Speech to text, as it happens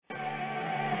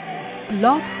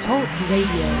Blog Talk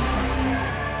Radio.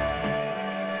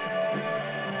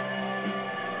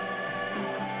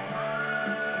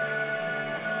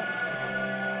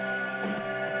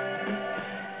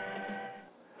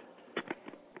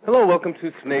 Hello, welcome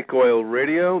to Snake Oil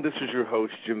Radio. This is your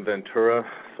host, Jim Ventura.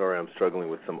 Sorry, I'm struggling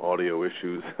with some audio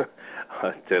issues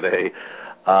today.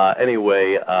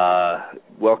 Anyway,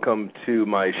 welcome to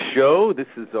my show. This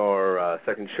is our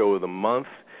second show of the month.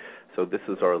 So this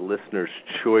is our Listener's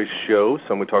Choice show.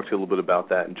 So I'm going to talk to you a little bit about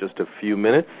that in just a few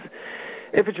minutes.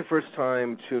 If it's your first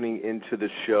time tuning into the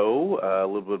show, a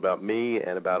little bit about me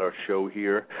and about our show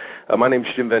here. My name is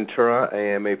Jim Ventura. I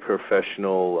am a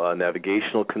professional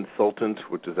navigational consultant.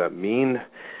 What does that mean?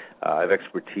 I have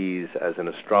expertise as an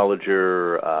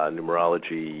astrologer,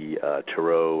 numerology,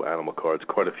 tarot, animal cards,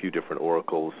 quite a few different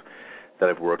oracles that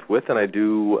I've worked with. And I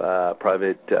do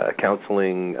private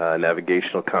counseling,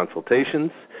 navigational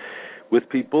consultations with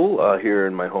people here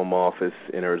in my home office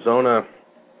in Arizona,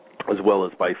 as well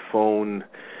as by phone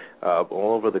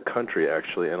all over the country,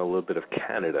 actually, and a little bit of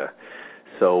Canada.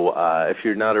 So if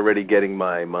you're not already getting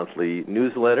my monthly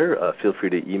newsletter, feel free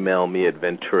to email me at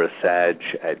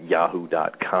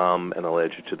venturasag@yahoo.com, and I'll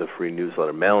add you to the free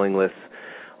newsletter mailing list.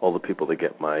 All the people that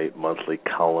get my monthly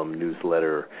column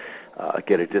newsletter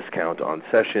get a discount on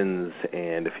sessions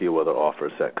and a few other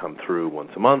offers that come through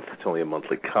once a month. It's only a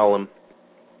monthly column,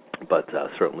 but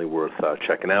certainly worth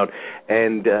checking out.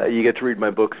 And you get to read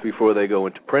my books before they go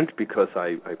into print, because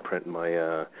I print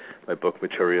my book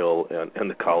material and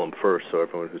the column first, so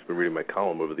everyone who's been reading my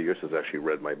column over the years has actually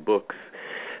read my books.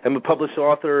 I'm a published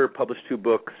author, published 2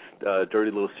 books,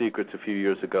 Dirty Little Secrets a few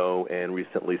years ago, and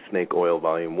recently Snake Oil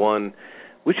Volume 1,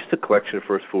 which is a collection of the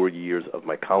first 4 years of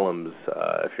my columns.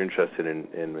 If you're interested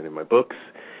in my books,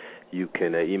 you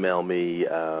can email me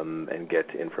and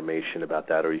get information about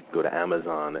that, or you can go to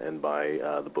Amazon and buy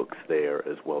the books there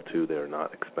as well, too. They're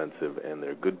not expensive, and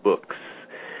they're good books.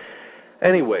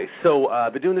 Anyway, so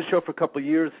I've been doing this show for a couple of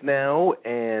years now,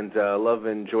 and love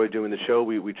and enjoy doing the show.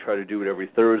 We try to do it every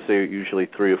Thursday, usually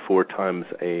 3 or 4 times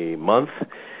a month.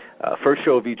 First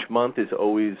show of each month is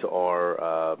always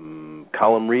our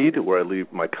column read, where I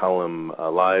leave my column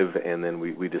live, and then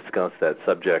we discuss that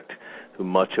subject through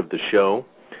much of the show.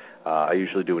 I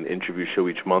usually do an interview show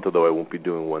each month, although I won't be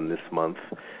doing one this month.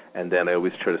 And then I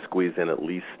always try to squeeze in at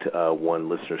least one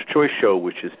Listener's Choice show,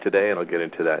 which is today, and I'll get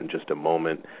into that in just a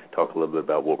moment, talk a little bit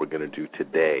about what we're going to do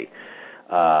today.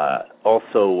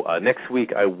 Also, next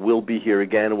week I will be here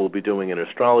again. We'll be doing an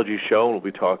astrology show. We'll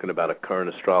be talking about a current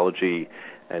astrology,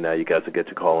 and you guys will get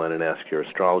to call in and ask your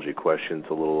astrology questions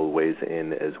a little ways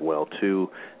in as well, too.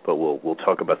 But we'll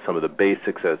talk about some of the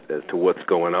basics as to what's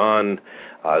going on.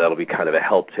 That'll be kind of a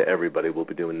help to everybody. We'll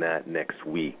be doing that next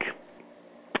week.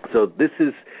 So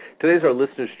today's our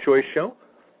Listener's Choice show.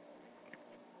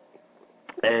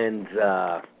 And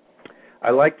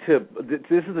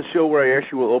this is a show where I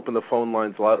actually will open the phone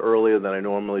lines a lot earlier than I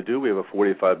normally do. We have a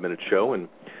 45-minute show, and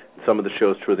some of the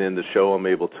shows toward the end of the show, I'm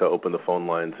able to open the phone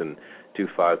lines and do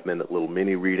 5-minute little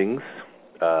mini readings.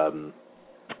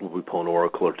 We'll pull an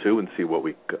oracle or two and see what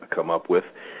we come up with.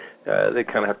 They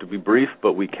kind of have to be brief,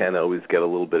 but we can always get a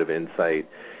little bit of insight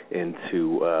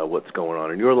into what's going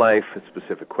on in your life, a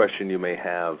specific question you may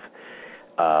have,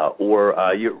 or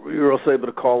you're also able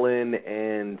to call in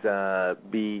and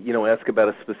ask about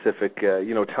a specific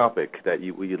topic that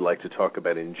you'd like to talk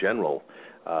about in general,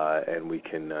 and we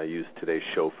can use today's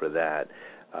show for that.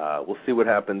 We'll see what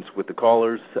happens with the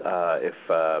callers. If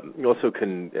you also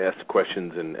can ask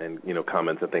questions and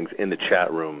comments and things in the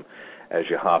chat room as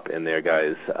you hop in there,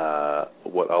 guys.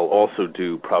 What I'll also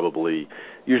do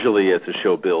usually as the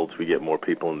show builds, we get more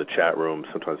people in the chat room.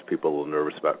 Sometimes people are a little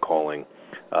nervous about calling.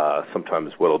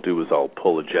 Sometimes what I'll do is I'll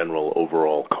pull a general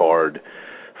overall card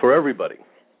for everybody.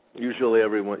 Usually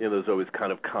everyone, there's always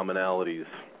kind of commonalities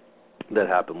that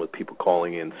happen with people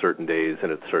calling in certain days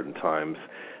and at certain times.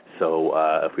 So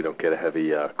if we don't get a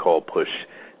heavy call push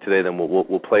today, then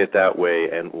we'll play it that way,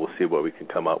 and we'll see what we can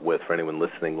come up with for anyone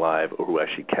listening live or who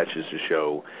actually catches the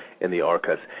show in the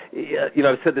archives.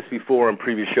 I've said this before on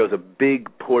previous shows. A big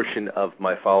portion of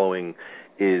my following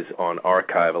is on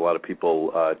archive. A lot of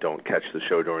people don't catch the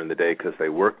show during the day because they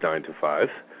work 9 to 5.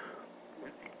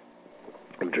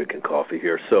 I'm drinking coffee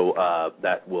here, so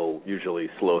that will usually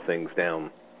slow things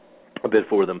down a bit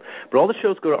for them. But all the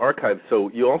shows go to archive, so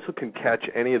you also can catch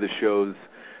any of the shows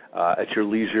at your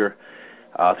leisure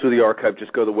through the archive.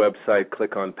 Just go to the website,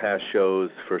 click on past shows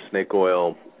for Snake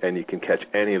Oil, and you can catch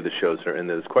any of the shows there. And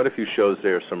there's quite a few shows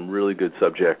there, some really good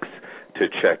subjects to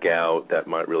check out that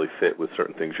might really fit with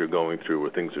certain things you're going through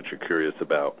or things that you're curious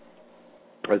about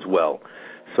as well.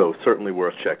 So certainly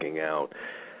worth checking out.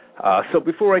 So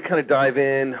before I kind of dive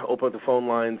in, open up the phone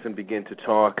lines and begin to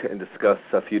talk and discuss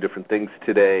a few different things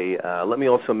today, let me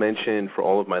also mention for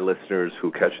all of my listeners who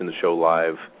are catching the show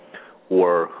live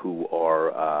or who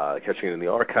are catching it in the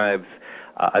archives,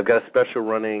 I've got a special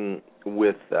running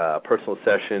with a personal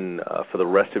session for the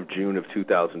rest of June of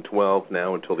 2012,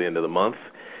 now until the end of the month.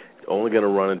 It's only going to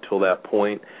run until that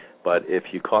point, but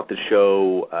if you caught the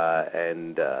show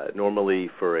and normally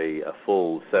for a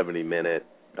full 70-minute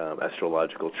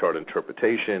astrological chart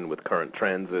interpretation with current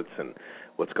transits and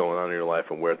what's going on in your life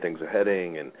and where things are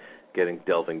heading and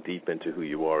delving deep into who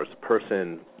you are as a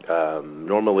person.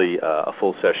 Normally, a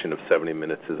full session of 70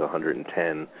 minutes is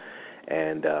 110.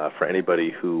 And for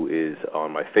anybody who is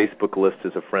on my Facebook list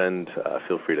as a friend,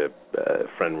 feel free to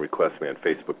friend request me on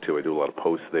Facebook too. I do a lot of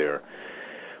posts there.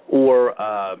 Or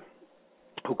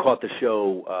who caught the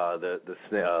show, the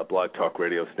Blog Talk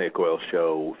Radio Snake Oil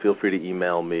Show, feel free to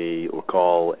email me or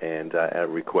call and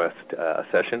request a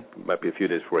session. It might be a few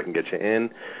days before I can get you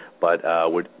in, but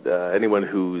anyone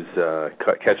who's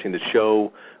catching the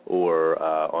show or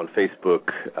on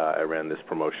Facebook, I ran this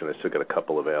promotion. I still got a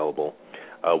couple available.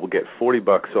 We'll get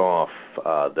 $40 off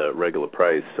the regular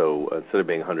price, so instead of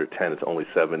being $110, it's only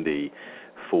 $70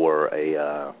 for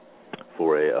a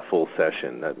full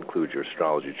session. That includes your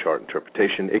astrology chart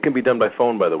interpretation. It can be done by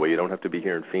phone, by the way. You don't have to be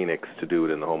here in Phoenix to do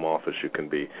it in the home office. You can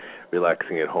be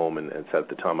relaxing at home and set at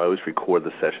the time. I always record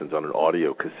the sessions on an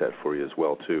audio cassette for you as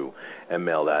well, too, and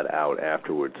mail that out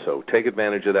afterwards. So take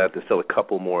advantage of that. There's still a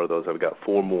couple more of those. I've got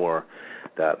 4 more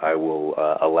that I will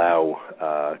allow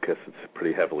because it's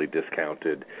pretty heavily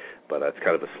discounted, but it's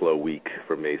kind of a slow week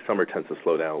for me. Summer tends to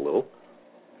slow down a little,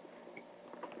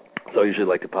 so I usually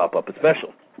like to pop up a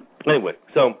special. Anyway,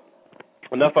 so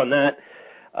enough on that.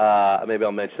 Maybe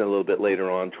I'll mention it a little bit later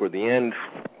on toward the end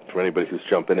for anybody who's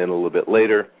jumping in a little bit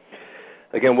later.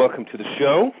 Again, welcome to the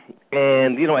show.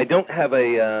 And, I don't have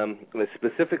a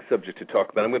specific subject to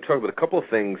talk about. I'm going to talk about a couple of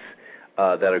things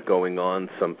that are going on,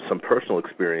 some personal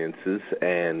experiences,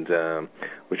 and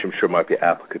which I'm sure might be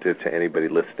applicative to anybody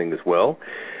listening as well.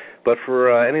 But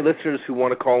for any listeners who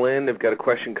want to call in, they've got a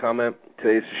question, comment,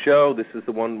 today's the show. This is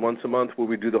the one once a month where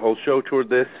we do the whole show toward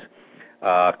this.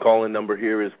 Call-in number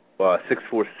here is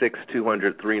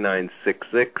 646-200-3966.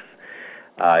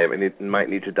 You might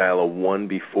need to dial a 1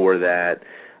 before that.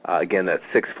 Again, that's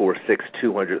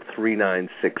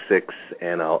 646-200-3966,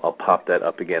 and I'll pop that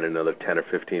up again in another 10 or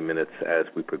 15 minutes as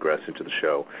we progress into the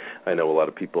show. I know a lot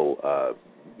of people, a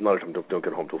lot of them don't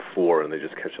get home till 4, and they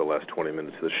just catch the last 20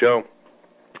 minutes of the show.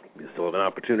 You still have an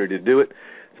opportunity to do it,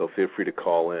 so feel free to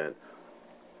call in.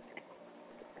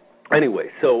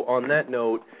 Anyway, so on that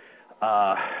note,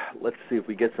 let's see if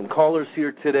we get some callers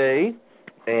here today.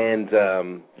 And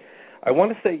I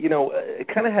want to say, I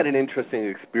kind of had an interesting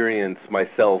experience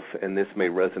myself, and this may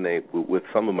resonate with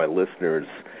some of my listeners,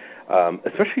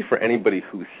 especially for anybody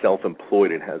who's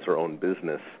self-employed and has their own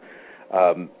business.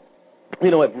 I've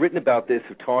written about this,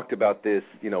 I've talked about this.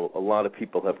 A lot of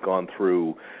people have gone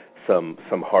through some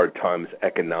hard times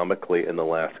economically in the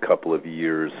last couple of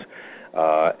years.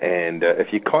 And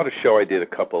if you caught a show I did a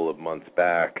couple of months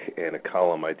back in a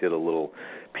column, I did a little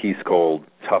piece called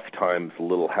Tough Times,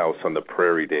 Little House on the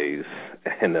Prairie Days.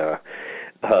 And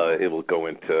it will go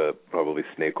into probably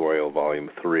Snake Oil Volume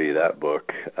 3, that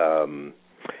book.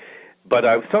 But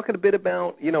I was talking a bit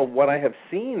about, what I have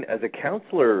seen as a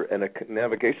counselor and a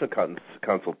navigational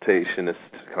consultationist.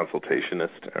 All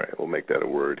right, we'll make that a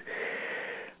word.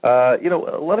 A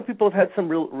lot of people have had some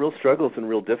real struggles and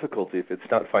real difficulty. If it's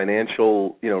not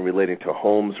financial, relating to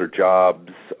homes or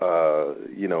jobs, a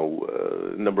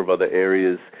number of other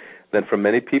areas, then for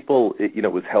many people,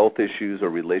 it was health issues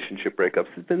or relationship breakups.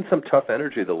 There's been some tough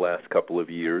energy the last couple of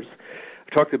years.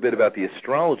 I've talked a bit about the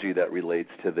astrology that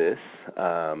relates to this,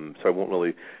 so I won't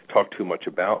really talk too much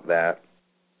about that.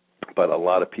 But a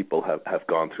lot of people have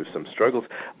gone through some struggles,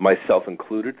 myself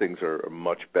included. Things are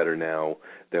much better now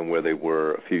than where they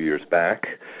were a few years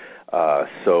back.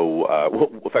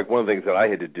 In fact, one of the things that I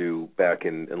had to do back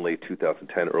in late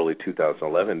 2010, early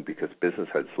 2011, because business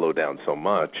had slowed down so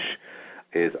much,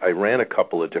 is I ran a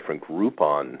couple of different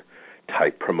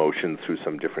Groupon-type promotions through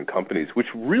some different companies,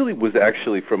 which really was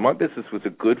actually, for my business, was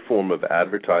a good form of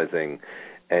advertising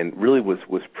and really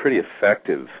was pretty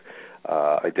effective.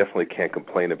 I definitely can't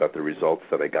complain about the results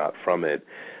that I got from it.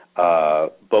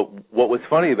 But what was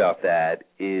funny about that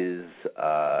is,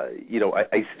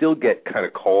 I still get kind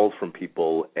of calls from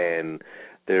people, and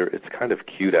it's kind of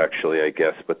cute, actually, I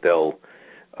guess, but they'll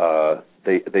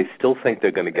they still think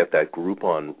they're going to get that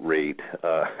Groupon rate.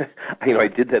 I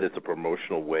did that as a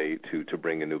promotional way to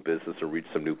bring in new business or reach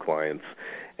some new clients,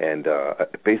 and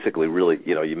basically, really,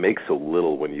 you make so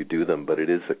little when you do them, but it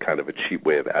is a kind of a cheap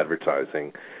way of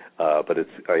advertising. But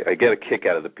I get a kick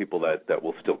out of the people that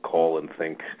will still call and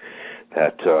think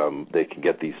that they can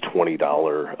get these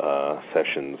 $20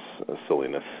 sessions,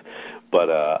 silliness. But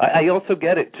I also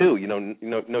get it too.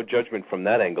 No judgment from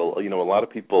that angle. A lot of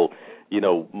people,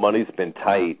 money's been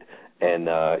tight, and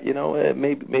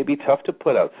it may be tough to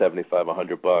put out $75,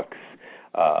 $100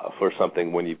 for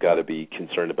something when you've got to be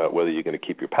concerned about whether you're going to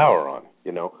keep your power on.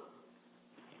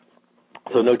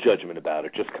 So no judgment about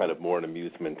it. Just kind of more an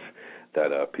amusement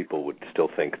that people would still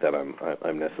think that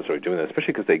I'm necessarily doing that,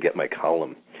 especially because they get my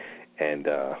column. And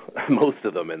most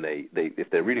of them, and they if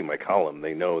they're reading my column,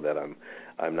 they know that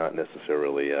I'm not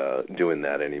necessarily doing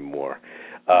that anymore.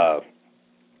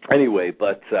 Anyway,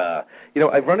 but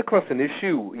I've run across an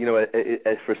issue,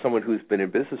 for someone who's been in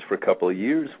business for a couple of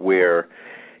years, where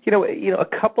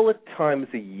a couple of times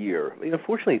a year.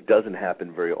 Fortunately, it doesn't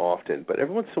happen very often, but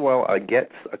every once in a while, I get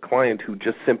a client who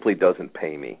just simply doesn't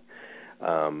pay me.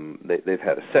 They've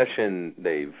had a session.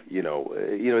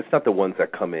 It's not the ones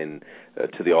that come in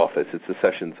to the office. It's the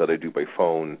sessions that I do by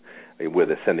phone, where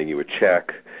they're sending you a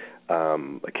check.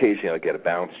 Occasionally, I'll get a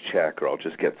bounce check, or I'll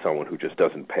just get someone who just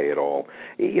doesn't pay at all.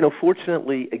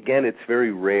 Fortunately, again, it's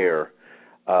very rare.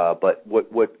 But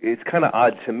what is kind of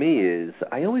odd to me is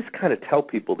I always kind of tell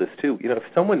people this too. If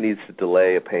someone needs to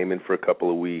delay a payment for a couple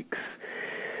of weeks,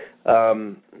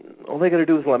 all they got to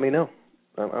do is let me know.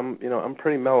 I'm a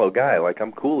pretty mellow guy. Like,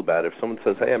 I'm cool about it. If someone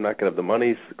says, "Hey, I'm not going to have the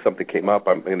money. Something came up.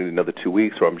 I'm going to need another 2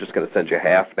 weeks, or I'm just going to send you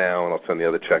half now, and I'll send the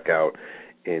other check out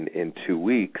in 2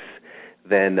 weeks,"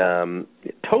 then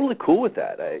totally cool with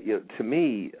that. To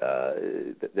me,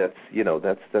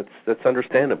 that's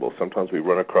understandable. Sometimes we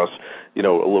run across a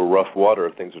little rough water,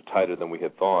 if things are tighter than we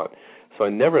had thought. So I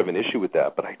never have an issue with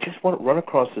that. But I just want to run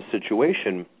across a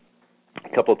situation a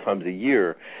couple of times a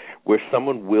year where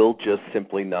someone will just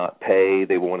simply not pay.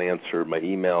 They won't answer my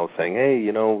email saying, "Hey,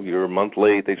 you're a month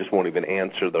late." They just won't even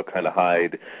answer. They'll kind of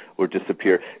hide or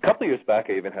disappear. A couple of years back,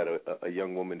 I even had a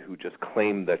young woman who just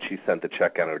claimed that she sent the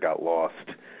check out and it got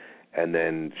lost. And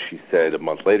then she said a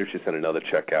month later she sent another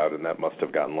check out, and that must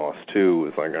have gotten lost too.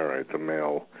 It's like, all right, the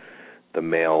mail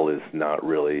is not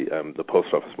really, the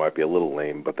post office might be a little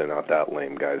lame, but they're not that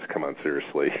lame, guys. Come on,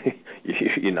 seriously.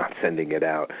 You're not sending it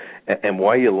out. And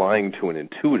why are you lying to an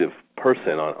intuitive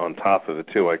person on top of it,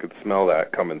 too? I could smell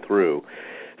that coming through.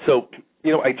 So,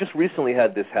 I just recently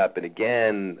had this happen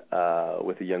again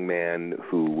with a young man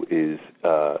who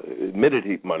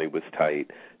admitted money was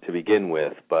tight to begin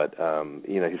with, but,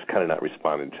 he's kind of not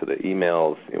responding to the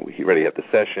emails. He already had the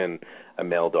session. I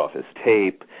mailed off his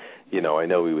tape. I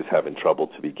know he was having trouble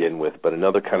to begin with, but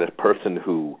another kind of person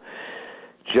who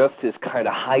just is kind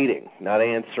of hiding, not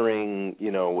answering,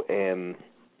 and,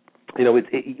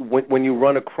 when you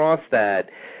run across that,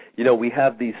 we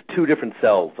have these two different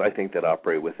selves, I think, that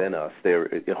operate within us. They're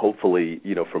hopefully,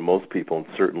 for most people, and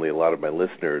certainly a lot of my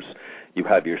listeners, you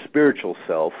have your spiritual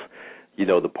self,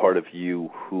 the part of you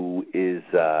who is,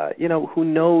 who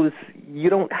knows you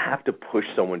don't have to push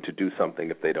someone to do something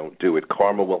if they don't do it.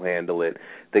 Karma will handle it.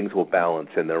 Things will balance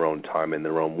in their own time, in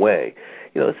their own way.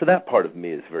 So that part of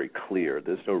me is very clear.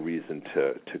 There's no reason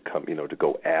to come, to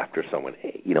go after someone,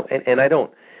 and I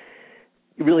don't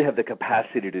really have the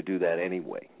capacity to do that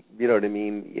anyway. You know what I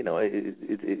mean?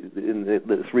 In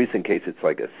this recent case, it's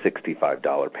like a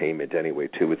 $65 payment anyway,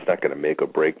 too. It's not going to make or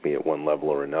break me at one level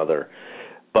or another.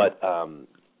 But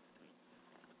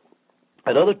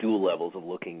at other dual levels of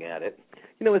looking at it,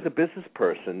 as a business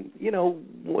person,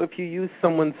 if you use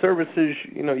someone's services,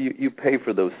 you pay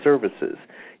for those services,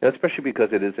 especially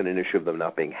because it isn't an issue of them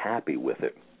not being happy with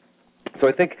it. So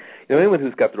I think anyone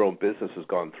who's got their own business who's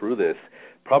gone through this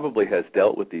probably has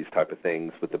dealt with these type of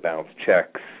things, with the bounce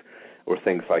checks or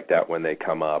things like that when they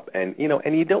come up. And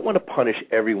and you don't want to punish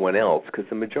everyone else, because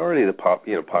the majority of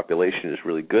the population is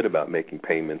really good about making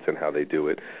payments and how they do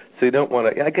it. So you don't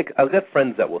want to. I've got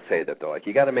friends that will say that, though, like,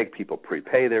 you got to make people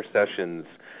prepay their sessions.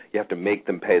 You have to make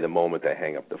them pay the moment they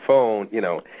hang up the phone.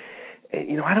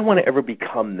 I don't want to ever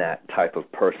become that type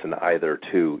of person either,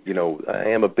 too. I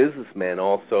am a businessman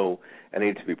also, and I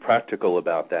need to be practical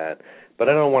about that. But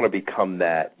I don't want to become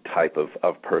that type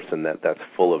of person that's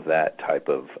full of that type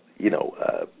of,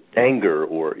 anger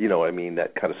or,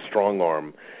 that kind of strong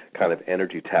arm kind of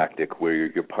energy tactic where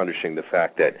you're punishing the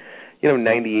fact that,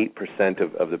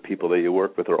 98% of the people that you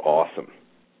work with are awesome.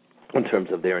 in terms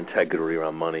of their integrity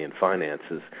around money and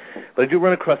finances. But I do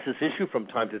run across this issue from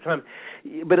time to time.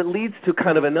 But it leads to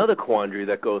kind of another quandary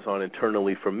that goes on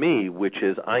internally for me, which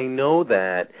is I know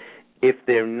that if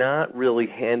they're not really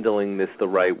handling this the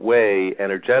right way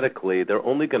energetically, they're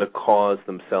only going to cause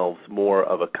themselves more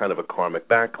of a kind of a karmic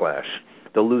backlash.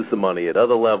 They'll lose the money at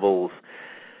other levels.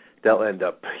 They'll end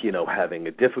up, having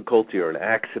a difficulty or an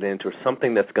accident or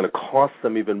something that's going to cost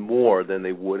them even more than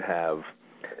they would have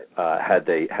had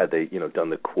they done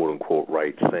the quote unquote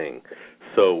right thing.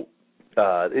 So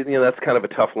that's kind of a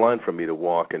tough line for me to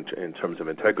walk in terms of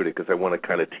integrity, because I want to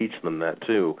kind of teach them that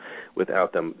too,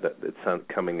 without them that it's not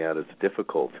coming out as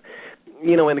difficult.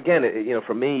 And again,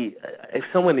 for me, if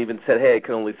someone even said, "Hey, I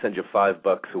can only send you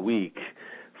 $5 a week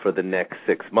for the next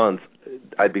 6 months,"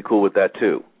 I'd be cool with that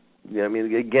too.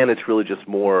 Again, it's really just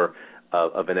more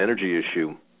of an energy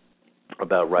issue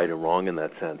about right and wrong in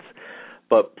that sense.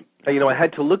 But, I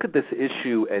had to look at this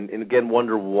issue and again,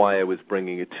 wonder why I was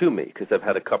bringing it to me, because I've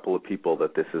had a couple of people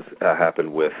that this has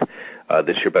happened with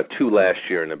this year, about 2 last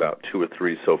year and about 2 or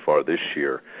 3 so far this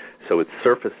year. So it's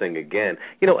surfacing again.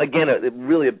 Again,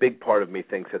 really a big part of me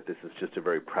thinks that this is just a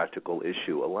very practical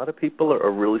issue. A lot of people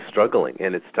are really struggling,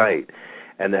 and it's tight,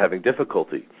 and they're having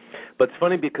difficulty. But it's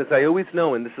funny because I always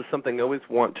know, and this is something I always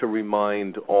want to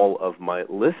remind all of my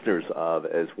listeners of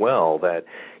as well, that,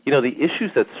 the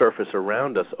issues that surface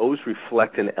around us always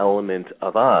reflect an element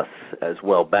of us as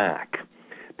well back.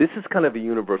 This is kind of a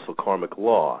universal karmic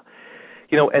law,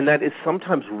 and that is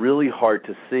sometimes really hard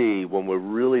to see when we're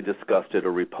really disgusted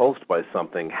or repulsed by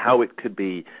something, how it could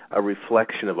be a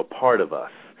reflection of a part of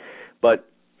us. But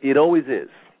it always is,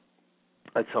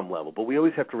 at some level. But we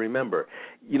always have to remember,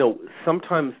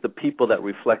 sometimes the people that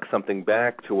reflect something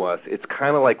back to us, it's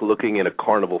kind of like looking in a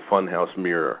Carnival Funhouse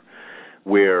mirror,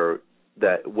 where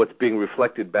that what's being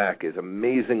reflected back is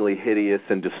amazingly hideous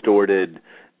and distorted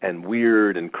and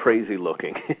weird and crazy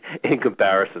looking in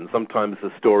comparison. Sometimes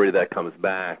the story that comes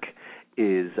back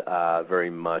is very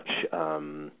much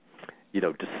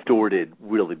distorted,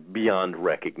 really beyond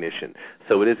recognition.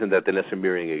 So it isn't that they're necessarily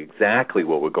mirroring exactly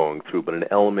what we're going through, but an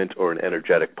element or an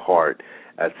energetic part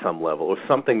at some level, or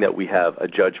something that we have a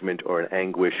judgment or an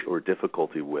anguish or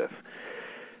difficulty with.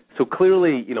 So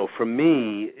clearly, for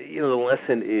me, the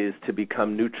lesson is to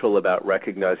become neutral about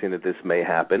recognizing that this may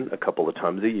happen a couple of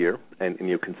times a year, and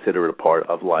you consider it a part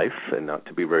of life and not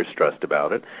to be very stressed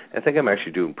about it. I think I'm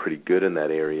actually doing pretty good in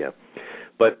that area.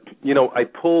 But, I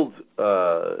pulled,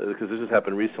 because this has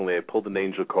happened recently, I pulled an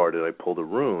angel card and I pulled a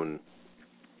rune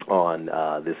on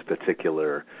this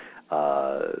particular,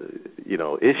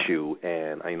 issue.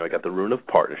 And, I got the rune of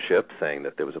partnership, saying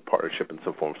that there was a partnership in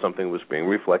some form, something was being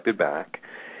reflected back.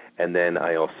 And then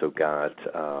I also got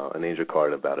an angel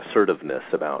card about assertiveness,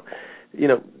 about,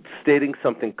 stating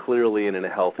something clearly and in a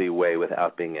healthy way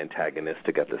without being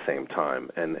antagonistic at the same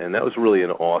time. And that was really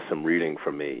an awesome reading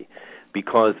for me.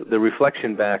 Because the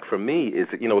reflection back from me is,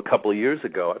 a couple of years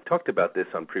ago, I've talked about this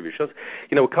on previous shows,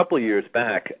 a couple of years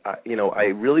back,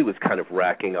 I really was kind of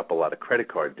racking up a lot of credit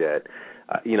card debt.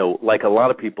 Like a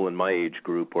lot of people in my age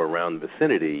group or around the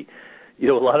vicinity, a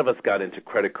lot of us got into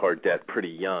credit card debt pretty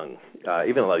young.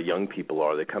 Even a lot of young people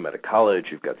are. They come out of college,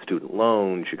 you've got student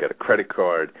loans, you've got a credit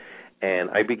card.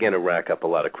 And I began to rack up a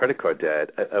lot of credit card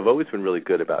debt. I've always been really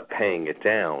good about paying it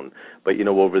down, but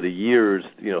over the years,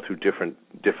 through different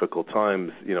difficult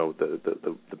times,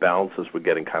 the balances were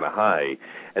getting kind of high,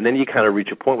 and then you kind of reach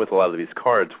a point with a lot of these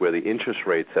cards where the interest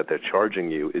rates that they're charging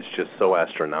you is just so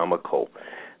astronomical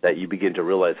that you begin to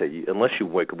realize that unless you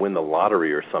win the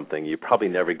lottery or something, you're probably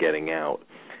never getting out,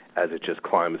 as it just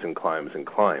climbs and climbs and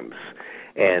climbs.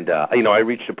 And I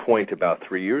reached a point about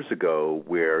 3 years ago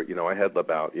where I had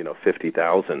about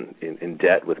 $50,000 in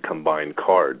debt with combined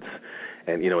cards,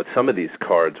 and some of these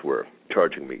cards were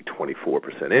charging me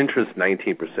 24% interest,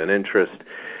 19% interest.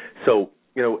 So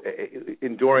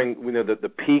during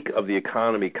the peak of the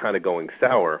economy kind of going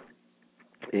sour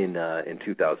in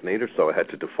 2008 or so, I had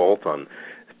to default on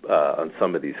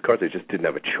some of these cards. I just didn't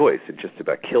have a choice. It just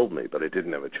about killed me, but I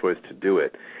didn't have a choice to do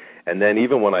it. And then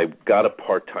even when I got a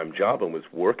part-time job and was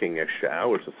working extra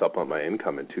hours to supplement my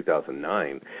income in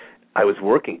 2009, I was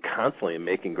working constantly and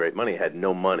making great money. I had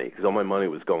no money because all my money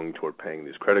was going toward paying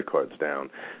these credit cards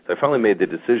down. So I finally made the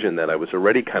decision that I was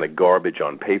already kind of garbage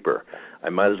on paper.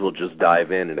 I might as well just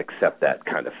dive in and accept that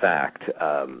kind of fact.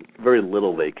 Very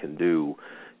little they can do.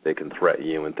 They can threaten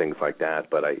you and things like that.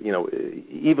 But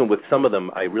even with some of them,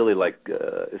 I really like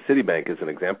Citibank as an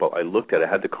example. I looked at it.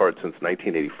 I had the card since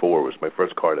 1984. It was my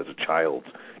first card as a child,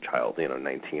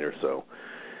 19 or so.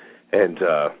 And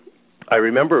I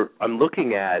remember I'm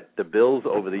looking at the bills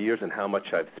over the years and how much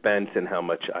I've spent and how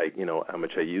much I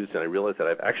used, and I realized that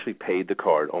I've actually paid the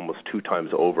card almost 2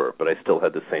 times over, but I still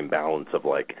had the same balance of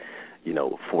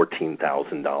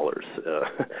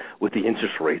 $14,000 with the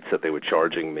interest rates that they were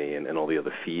charging me and all the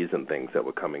other fees and things that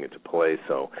were coming into play.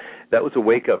 So that was a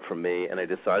wake up for me, and I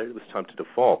decided it was time to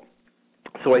default.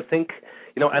 So I think,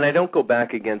 and I don't go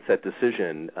back against that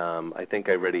decision. I think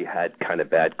I already had kind of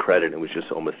bad credit, and it was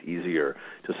just almost easier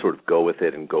to sort of go with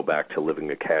it and go back to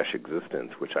living a cash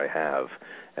existence, which I have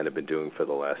and have been doing for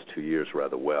the last 2 years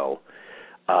rather well.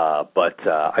 But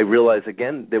I realized,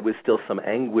 again, there was still some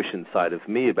anguish inside of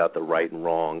me about the right and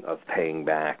wrong of paying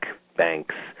back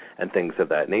banks and things of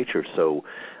that nature. So,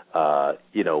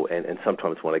 and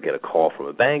sometimes when I get a call from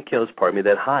a bank, there's part of me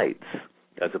that hides,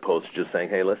 as opposed to just saying,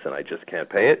 hey, listen, I just can't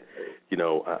pay it.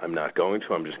 I'm not going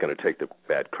to. I'm just going to take the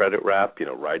bad credit rap,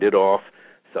 write it off,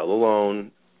 sell a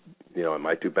loan. I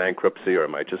might do bankruptcy, or I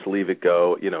might just leave it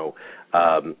go,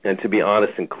 and to be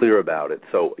honest and clear about it.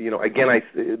 So,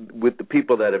 again, with the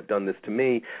people that have done this to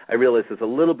me, I realize there's a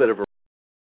little bit of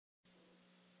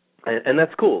and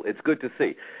that's cool. It's good to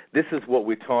see. This is what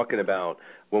we're talking about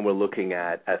when we're looking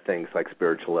at things like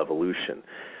spiritual evolution,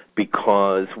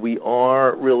 because we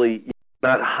are really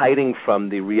not hiding from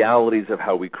the realities of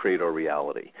how we create our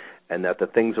reality, and that the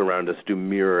things around us do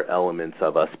mirror elements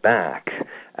of us back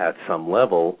at some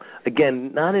level.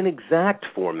 Again, not in exact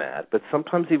format, but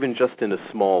sometimes even just in a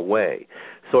small way.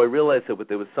 So I realized that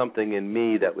there was something in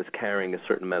me that was carrying a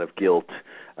certain amount of guilt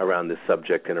around this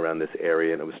subject and around this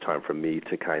area, and it was time for me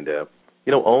to kind of,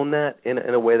 own that in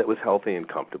a way that was healthy and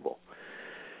comfortable.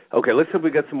 Okay, let's see if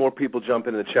we got some more people jump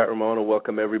into the chat room. I want to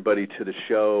welcome everybody to the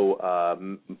show.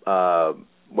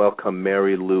 Welcome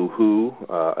Mary Lou Hu.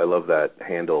 I love that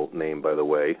handle name, by the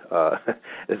way.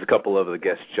 There's a couple of the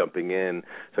guests jumping in,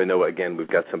 so I know, again, we've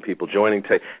got some people joining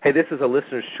today. Hey, this is a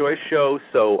listener's choice show,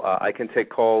 so I can take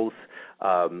calls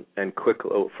and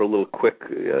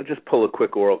just pull a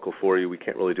quick oracle for you. We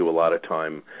can't really do a lot of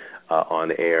time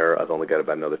on air. I've only got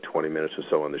about another 20 minutes or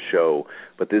so on the show,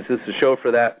 but this is the show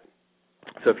for that.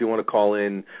 So if you want to call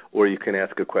in, or you can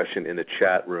ask a question in the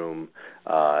chat room,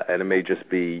 and it may just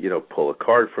be, pull a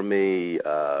card from me,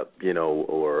 or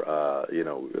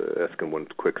asking one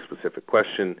quick specific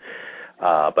question.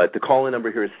 But the call-in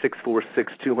number here is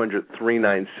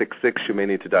 646-200-3966. You may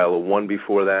need to dial a 1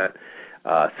 before that.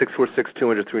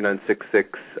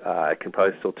 646-200-3966. I can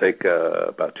probably still take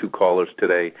about 2 callers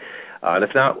today. And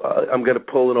if not, I'm going to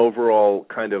pull an overall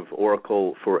kind of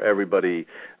oracle for everybody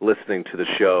listening to the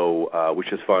show,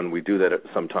 which is fun. We do that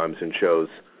sometimes in shows.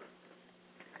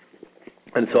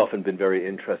 And it's often been very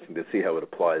interesting to see how it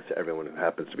applies to everyone who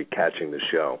happens to be catching the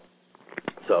show.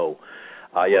 So,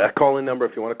 that call-in number,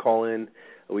 if you want to call in,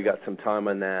 we got some time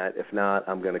on that. If not,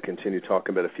 I'm going to continue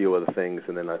talking about a few other things,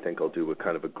 and then I think I'll do a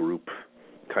kind of a group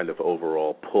kind of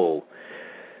overall pull.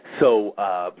 So,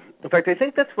 in fact, I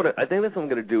think that's what I'm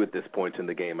going to do at this point in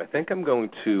the game. I think I'm going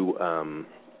to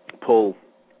pull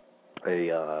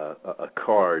a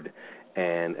card,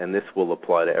 and this will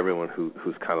apply to everyone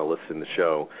who's kind of listening to the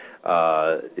show.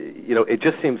 It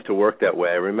just seems to work that way.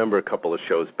 I remember a couple of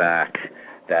shows back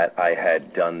that I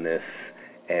had done this,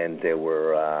 and there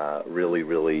were really,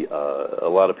 really a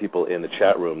lot of people in the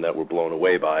chat room that were blown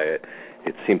away by it.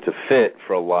 It seemed to fit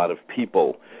for a lot of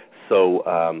people. So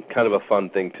kind of a fun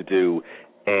thing to do.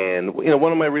 And,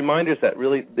 one of my reminders that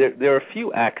really there are a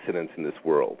few accidents in this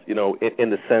world, in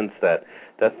the sense that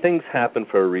things happen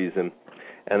for a reason,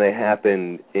 and they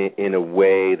happen in a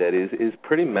way that is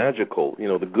pretty magical,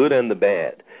 the good and the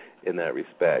bad in that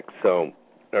respect. So,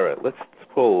 all right, let's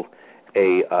pull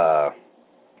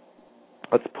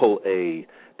a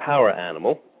power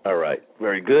animal. All right,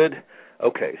 very good.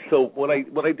 Okay, so what I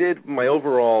did, my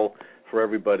overall for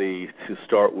everybody to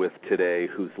start with today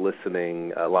who's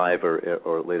listening live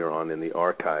or later on in the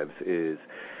archives is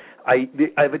I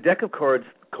have a deck of cards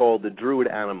called the Druid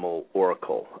Animal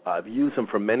Oracle. I've used them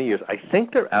for many years. I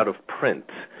think they're out of print,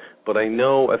 but I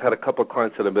know I've had a couple of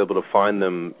clients that have been able to find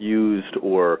them used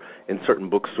or in certain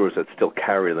bookstores that still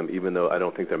carry them, even though I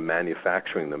don't think they're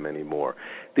manufacturing them anymore.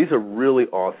 These are really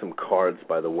awesome cards,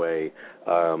 by the way.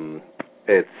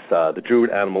 It's the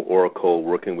Druid Animal Oracle,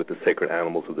 Working with the Sacred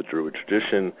Animals of the Druid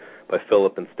Tradition, by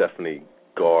Philip and Stephanie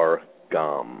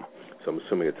Gar-Gam. So I'm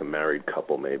assuming it's a married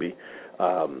couple, maybe.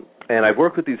 And I've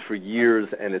worked with these for years,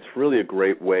 and it's really a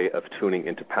great way of tuning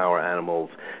into power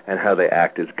animals and how they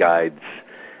act as guides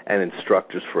and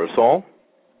instructors for us all.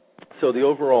 So the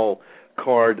overall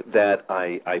card that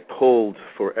I pulled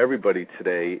for everybody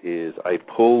today is I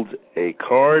pulled a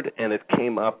card, and it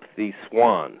came up the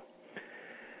Swan.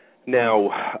 Now,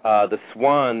 the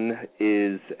swan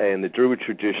is, in the Druid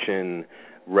tradition,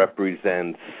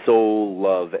 represents soul,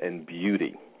 love, and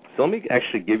beauty. So let me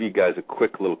actually give you guys a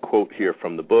quick little quote here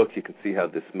from the book. You can see how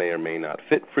this may or may not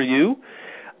fit for you.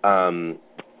 In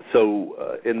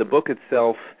the book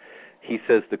itself, he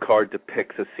says the card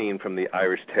depicts a scene from the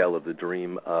Irish tale of the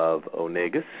dream of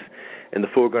Onegus. In the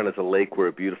foreground is a lake where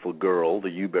a beautiful girl, the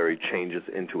Yewberry, changes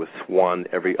into a swan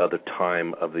every other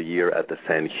time of the year at the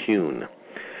Sanhuin.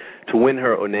 To win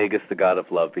her, Onegus, the god of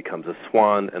love, becomes a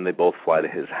swan, and they both fly to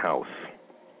his house,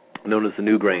 known as the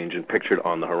Newgrange and pictured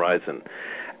on the horizon.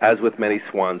 As with many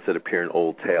swans that appear in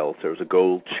old tales, there was a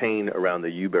gold chain around the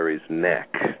Yewberry's neck.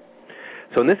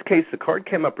 So in this case, the card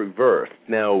came up reversed.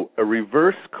 Now, a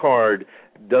reverse card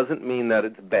doesn't mean that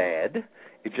it's bad.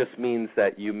 It just means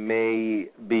that you may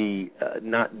be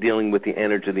not dealing with the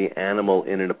energy of the animal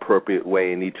in an appropriate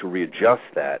way and need to readjust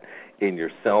that in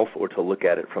yourself or to look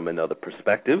at it from another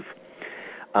perspective.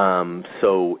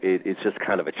 So it's just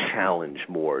kind of a challenge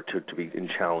more to be in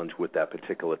challenge with that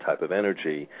particular type of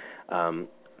energy.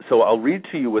 So I'll read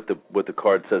to you what the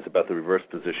card says about the reverse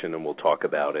position, and we'll talk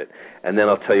about it. And then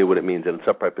I'll tell you what it means in its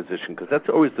upright position, because that's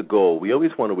always the goal. We always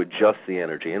want to adjust the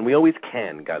energy, and we always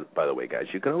can, by the way, guys.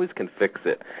 You can always fix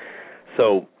it.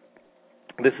 So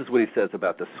this is what he says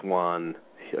about the swan,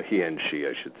 he and she,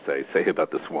 I should say about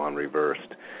the swan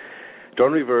reversed.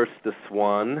 During reverse, the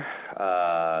swan,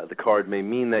 the card may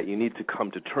mean that you need to come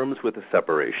to terms with a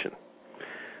separation.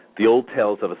 The old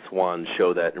tales of a swan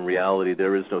show that in reality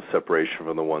there is no separation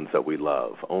from the ones that we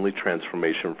love, only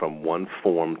transformation from one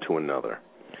form to another.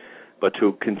 But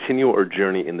to continue our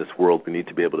journey in this world, we need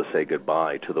to be able to say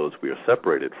goodbye to those we are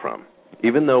separated from,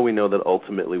 even though we know that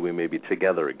ultimately we may be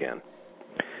together again.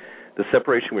 The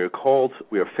separation we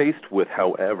are faced with,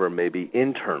 however, may be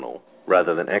internal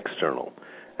rather than external,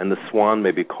 and the swan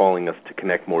may be calling us to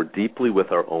connect more deeply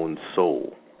with our own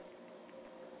soul.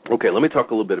 Okay, let me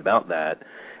talk a little bit about that,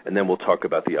 and then we'll talk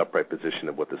about the upright position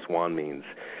of what the swan means.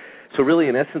 So really,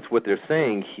 in essence, what they're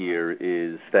saying here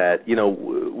is that,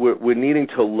 we're needing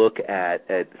to look at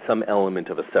some element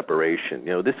of a separation.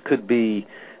 This could be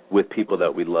with people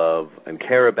that we love and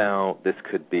care about. This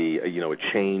could be, a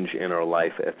change in our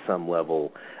life at some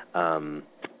level.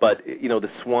 But, the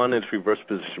swan in its reverse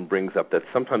position brings up that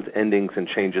sometimes endings and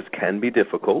changes can be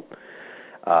difficult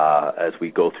as we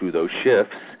go through those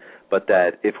shifts, but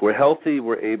that if we're healthy,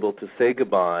 we're able to say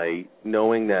goodbye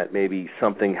knowing that maybe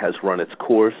something has run its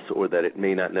course or that it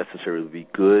may not necessarily be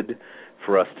good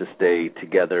for us to stay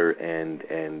together and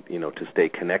to stay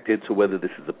connected. So whether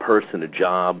this is a person, a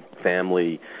job,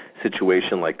 family,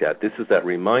 situation like that, this is that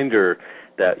reminder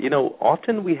that,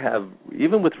 often we have,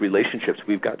 even with relationships,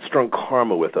 we've got strong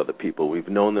karma with other people. We've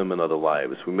known them in other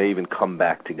lives. We may even come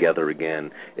back together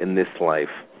again in this life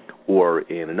or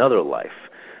in another life.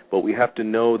 But we have to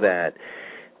know that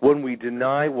when we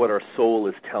deny what our soul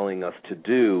is telling us to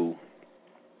do,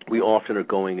 we often are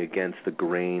going against the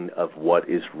grain of what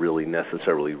is really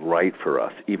necessarily right for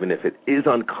us, even if it is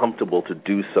uncomfortable to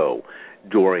do so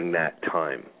during that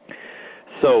time.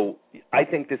 So I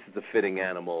think this is a fitting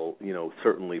animal,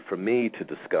 certainly for me to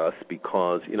discuss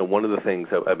because, one of the things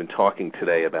I've been talking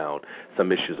today about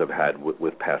some issues I've had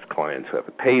with past clients who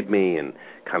haven't paid me and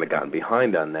kind of gotten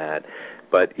behind on that.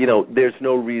 But, there's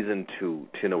no reason to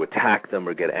attack them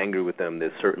or get angry with them.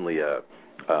 There's certainly a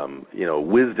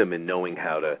wisdom in knowing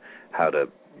how to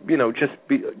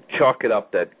chalk it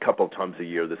up that a couple of times a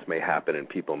year this may happen and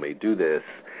people may do this.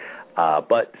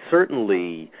 But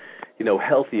certainly,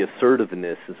 healthy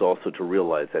assertiveness is also to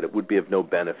realize that it would be of no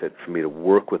benefit for me to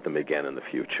work with them again in the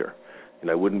future.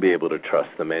 And I wouldn't be able to trust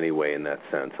them anyway in that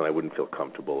sense, and I wouldn't feel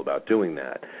comfortable about doing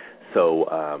that. So,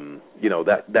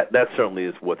 that certainly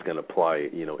is what's going to apply,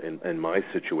 in my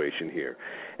situation here.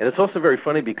 And it's also very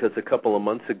funny because a couple of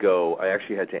months ago, I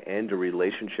actually had to end a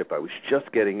relationship I was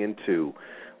just getting into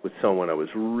with someone I was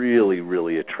really,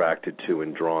 really attracted to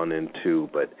and drawn into,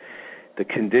 but the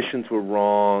conditions were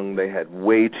wrong. They had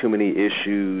way too many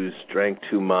issues, drank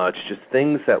too much, just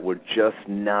things that were just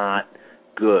not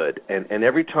good. And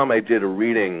every time I did a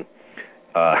reading,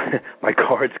 my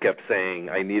cards kept saying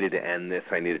I needed to end this,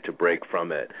 I needed to break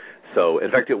from it. So,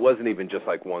 in fact, it wasn't even just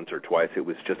like once or twice. It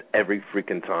was just every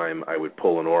freaking time I would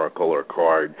pull an oracle or a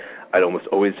card, I'd almost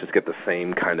always just get the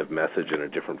same kind of message in a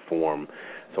different form.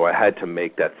 So I had to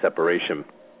make that separation.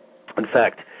 In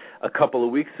fact, a couple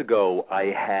of weeks ago,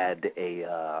 I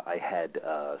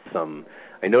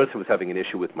noticed I was having an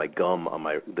issue with my gum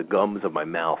the gums of my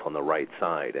mouth on the right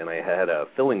side, and I had a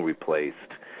filling replaced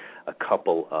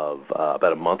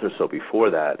about a month or so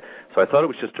before that. So I thought it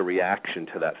was just a reaction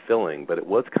to that filling, but it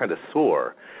was kind of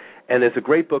sore. And there's a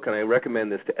great book, and I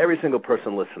recommend this to every single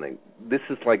person listening. This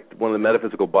is like one of the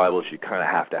metaphysical Bibles you kind of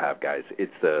have to have, guys.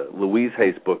 It's the Louise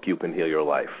Hay's book, You Can Heal Your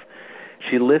Life.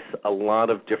 She lists a lot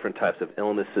of different types of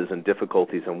illnesses and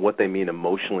difficulties and what they mean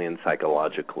emotionally and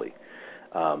psychologically,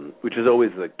 which is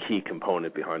always the key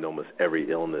component behind almost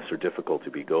every illness or difficulty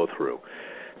we go through.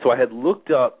 So I had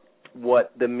looked up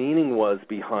what the meaning was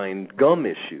behind gum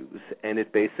issues, and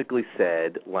it basically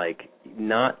said,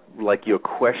 not like you're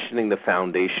questioning the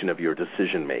foundation of your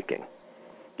decision making.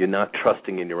 You're not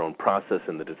trusting in your own process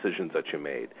and the decisions that you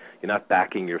made. You're not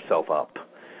backing yourself up.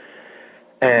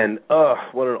 And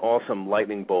what an awesome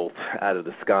lightning bolt out of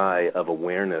the sky of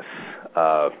awareness,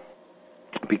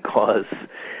 because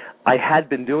I had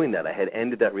been doing that. I had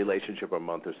ended that relationship a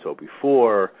month or so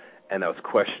before, and I was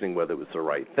questioning whether it was the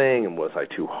right thing and was I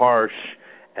too harsh,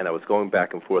 and I was going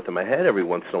back and forth in my head every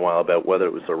once in a while about whether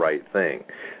it was the right thing.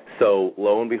 So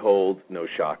lo and behold, no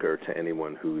shocker to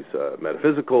anyone who's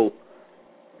metaphysical,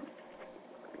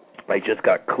 I just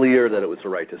got clear that it was the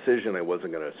right decision. I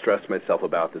wasn't going to stress myself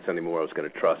about this anymore. I was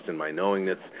going to trust in my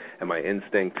knowingness and my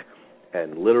instinct,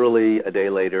 and literally a day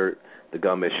later, the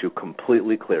gum issue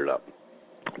completely cleared up.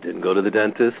 Didn't go to the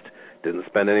dentist, didn't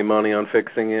spend any money on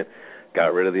fixing it,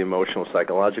 got rid of the emotional,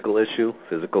 psychological issue,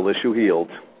 physical issue healed,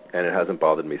 and it hasn't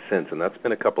bothered me since, and that's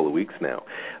been a couple of weeks now.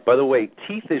 By the way,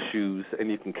 teeth issues, and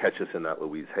you can catch this in that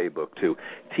Louise Hay book too,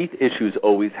 teeth issues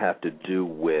always have to do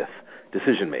with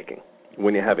decision-making.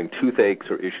 When you're having toothaches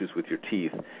or issues with your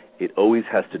teeth, it always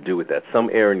has to do with that. Some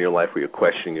area in your life where you're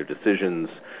questioning your decisions,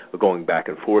 or going back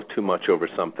and forth too much over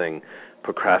something,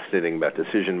 procrastinating about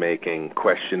decision-making,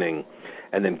 questioning.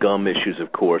 And then gum issues,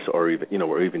 of course, are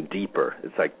even deeper.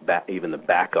 It's like even the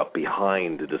backup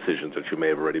behind the decisions that you may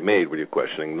have already made when you're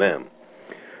questioning them.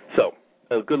 So,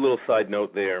 a good little side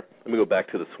note there. Let me go back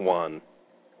to the swan.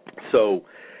 So,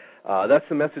 that's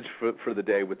the message for the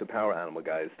day with the power animal,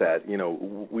 guys, that,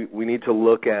 we need to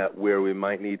look at where we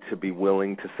might need to be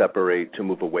willing to separate, to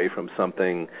move away from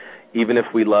something, even if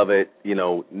we love it.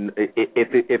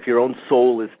 If your own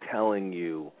soul is telling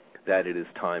you that it is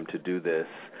time to do this,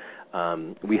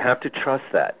 we have to trust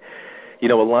that.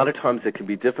 A lot of times it can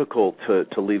be difficult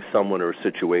to leave someone or a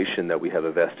situation that we have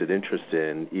a vested interest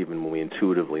in, even when we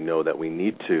intuitively know that we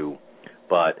need to.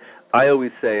 But I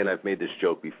always say, and I've made this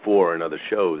joke before in other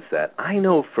shows, that I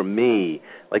know for me,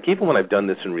 like even when I've done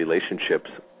this in relationships,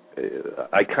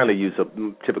 I kind of use a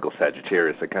typical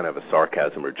Sagittarius. I kind of have a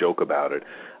sarcasm or joke about it.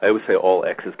 I always say all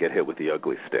exes get hit with the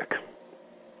ugly stick,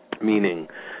 meaning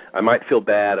I might feel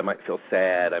bad, I might feel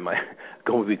sad, I might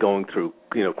be going through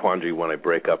quandary when I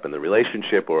break up in the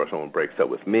relationship or if someone breaks up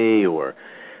with me,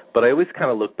 but I always kind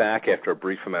of look back after a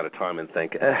brief amount of time and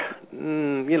think,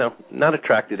 not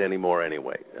attracted anymore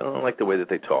anyway. I don't like the way that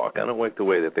they talk. I don't like the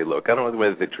way that they look. I don't like the way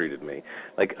that they treated me.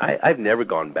 Like, I've never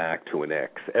gone back to an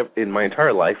ex in my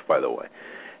entire life, by the way.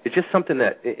 It's just something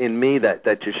that, in me, that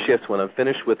just shifts. When I'm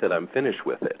finished with it, I'm finished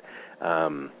with it.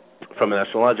 From an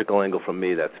astrological angle, from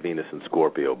me, that's Venus in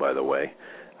Scorpio, by the way.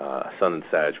 Sun in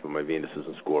Sag, but my Venus is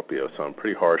in Scorpio, so I'm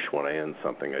pretty harsh when I end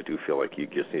something. I do feel like you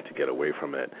just need to get away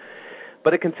from it.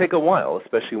 But it can take a while,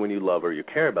 especially when you love or you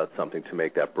care about something, to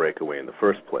make that breakaway in the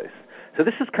first place. So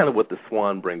this is kind of what the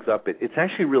swan brings up. It's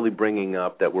actually really bringing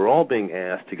up that we're all being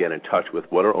asked to get in touch with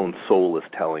what our own soul is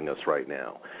telling us right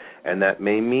now. And that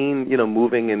may mean,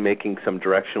 moving and making some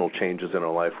directional changes in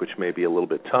our life, which may be a little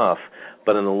bit tough,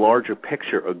 but in the larger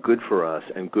picture are good for us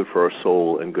and good for our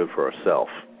soul and good for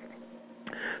ourselves.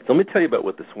 So let me tell you about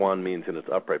what the swan means in its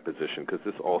upright position, because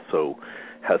this also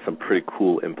has some pretty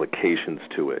cool implications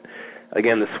to it.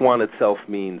 Again, the swan itself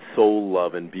means soul,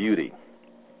 love, and beauty.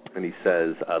 And he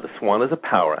says, the swan is a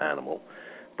power animal,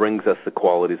 brings us the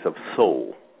qualities of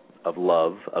soul, of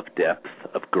love, of depth,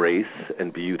 of grace,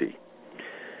 and beauty.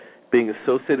 Being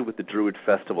associated with the Druid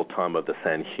festival time of the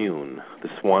Samhain, the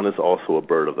swan is also a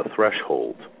bird of the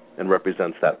threshold and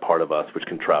represents that part of us which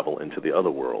can travel into the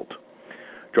other world.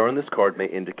 Drawing this card may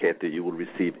indicate that you will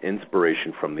receive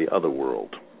inspiration from the other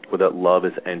world, or that love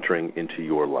is entering into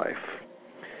your life.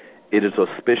 It is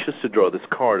auspicious to draw this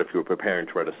card if you are preparing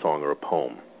to write a song or a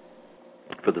poem.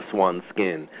 For the swan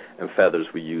skin and feathers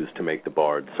we use to make the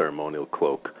bard's ceremonial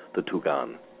cloak, the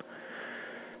tugan.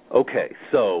 Okay,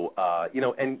 so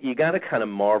and you got to kind of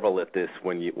marvel at this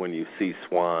when you see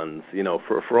swans.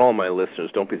 For all my listeners,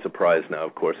 don't be surprised now,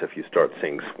 of course, if you start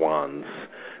seeing swans.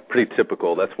 Pretty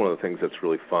typical. That's one of the things that's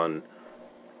really fun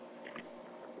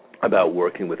about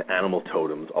working with animal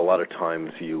totems. A lot of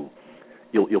times you'll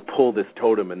pull this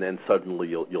totem and then suddenly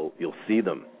you'll see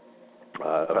them.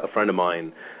 A friend of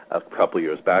mine a couple of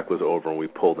years back was over and we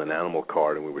pulled an animal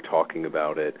card and we were talking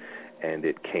about it, and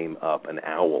it came up an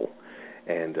owl.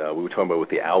 and we were talking about what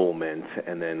the owl meant,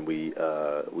 and then we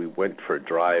went for a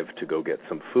drive to go get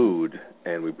some food,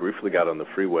 and we briefly got on the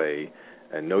freeway,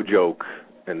 and no joke,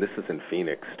 and this is in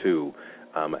Phoenix too,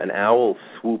 an owl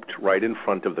swooped right in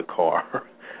front of the car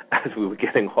as we were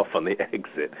getting off on the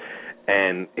exit.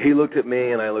 And he looked at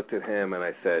me, and I looked at him, and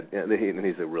I said, and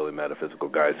he's a really metaphysical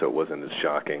guy, so it wasn't as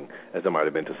shocking as it might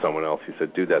have been to someone else. He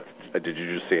said, dude, did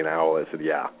you just see an owl? I said,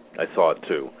 yeah, I saw it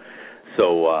too.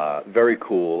 So very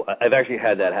cool. I've actually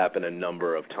had that happen a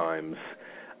number of times.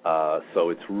 So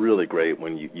it's really great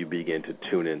when you begin to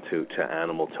tune into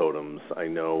animal totems. I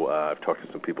know I've talked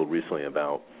to some people recently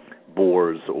about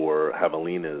boars or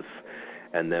javelinas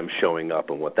and them showing up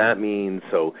and what that means.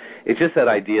 So it's just that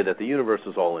idea that the universe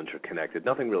is all interconnected.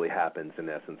 Nothing really happens, in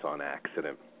essence, on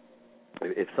accident.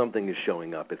 If something is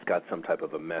showing up, it's got some type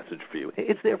of a message for you.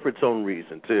 It's there for its own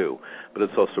reason, too, but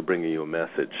it's also bringing you a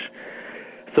message.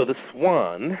 So the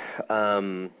swan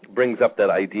brings up that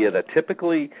idea that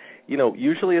typically,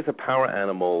 usually as a power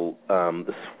animal,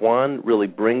 the swan really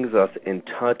brings us in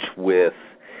touch with,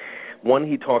 one,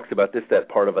 he talks about this, that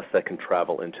part of us that can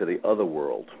travel into the other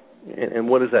world. And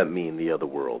what does that mean, the other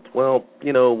world? Well,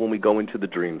 when we go into the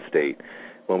dream state,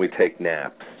 when we take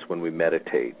naps, when we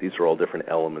meditate, these are all different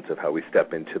elements of how we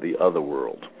step into the other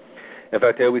world. In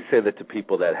fact, I always say that to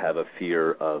people that have a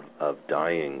fear of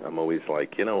dying. I'm always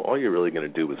like, all you're really going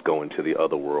to do is go into the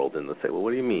other world. And they'll say, well,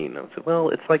 what do you mean? I said, well,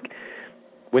 it's like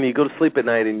when you go to sleep at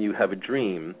night and you have a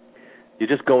dream, you're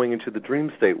just going into the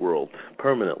dream state world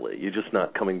permanently. You're just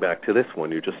not coming back to this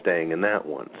one. You're just staying in that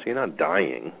one. So you're not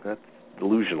dying. That's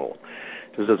delusional.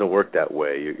 It just doesn't work that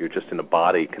way. You're just in a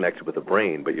body connected with a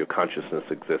brain, but your consciousness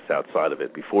exists outside of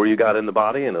it before you got in the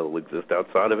body, and it'll exist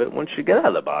outside of it once you get out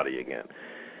of the body again.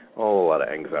 A lot of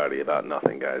anxiety about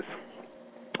nothing, guys.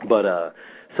 But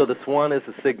so the swan is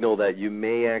a signal that you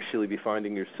may actually be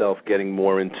finding yourself getting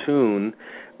more in tune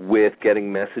with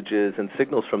getting messages and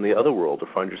signals from the other world, or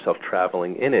find yourself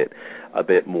traveling in it a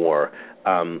bit more.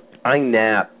 I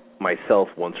nap myself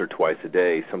once or twice a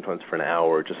day, sometimes for an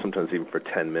hour, just sometimes even for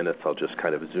 10 minutes. I'll just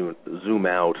kind of zoom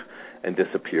out and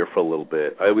disappear for a little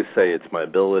bit. I always say it's my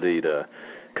ability to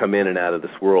come in and out of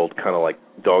this world, kind of like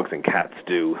dogs and cats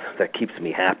do, that keeps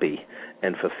me happy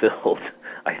and fulfilled.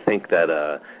 I think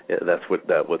that that's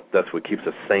what keeps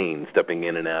us sane, stepping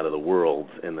in and out of the world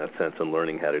in that sense and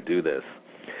learning how to do this.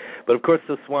 But of course,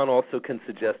 the swan also can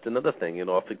suggest another thing. It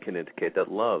often can indicate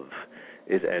that love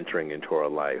is entering into our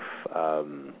life.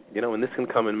 And this can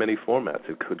come in many formats.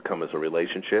 It could come as a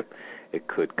relationship. It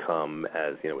could come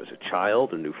as, as a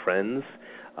child or new friends,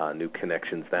 new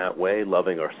connections that way,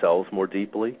 loving ourselves more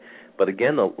deeply. But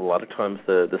again, a lot of times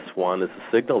the swan is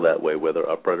a signal that way, whether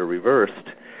upright or reversed,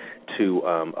 to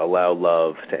allow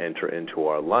love to enter into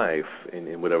our life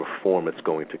in whatever form it's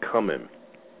going to come in.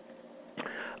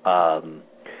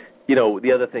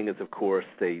 The other thing is, of course,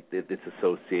 it's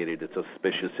associated, it's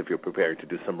auspicious if you're preparing to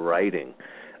do some writing,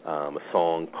 a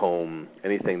song, poem,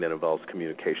 anything that involves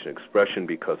communication expression,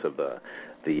 because of the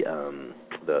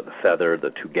feather,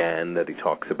 the tugan that he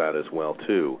talks about as well,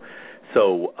 too.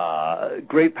 So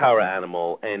great power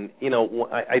animal. And,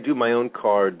 I do my own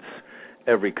cards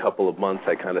every couple of months.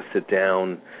 I kind of sit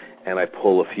down and I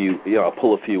pull a few, I'll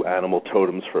pull a few animal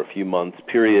totems for a few months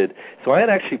period. So I had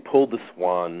actually pulled the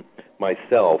swan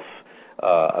myself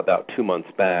about 2 months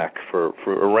back for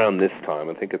around this time.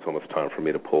 I think it's almost time for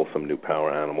me to pull some new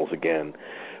power animals again.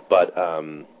 But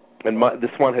the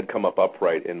swan had come up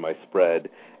upright in my spread,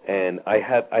 and I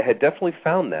had definitely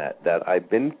found that I've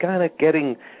been kind of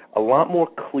getting a lot more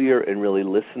clear and really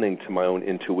listening to my own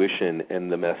intuition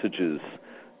and the messages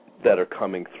that are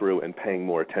coming through and paying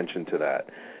more attention to that.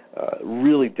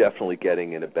 Really definitely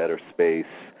getting in a better space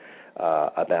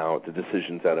about the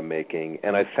decisions that I'm making.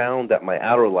 And I found that my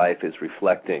outer life is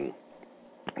reflecting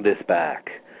this back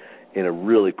in a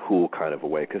really cool kind of a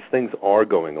way, because things are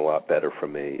going a lot better for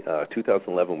me.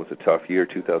 2011 was a tough year.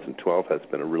 2012 has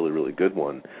been a really, really good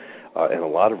one in a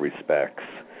lot of respects.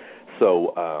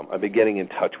 So I've been getting in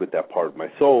touch with that part of my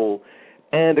soul.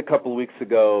 And a couple of weeks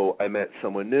ago, I met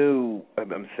someone new.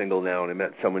 I'm single now, and I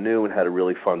met someone new and had a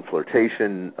really fun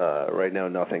flirtation. Right now,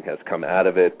 nothing has come out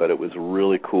of it, but it was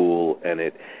really cool, and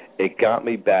it got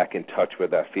me back in touch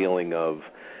with that feeling of,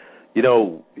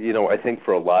 I think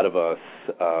for a lot of us,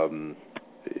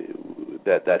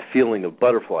 that feeling of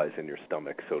butterflies in your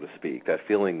stomach, so to speak, that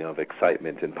feeling of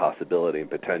excitement and possibility and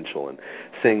potential, and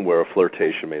seeing where a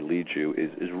flirtation may lead you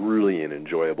is really an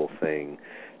enjoyable thing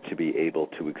to be able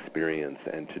to experience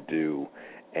and to do.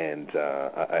 And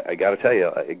I got to tell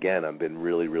you, again, I've been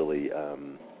really, really,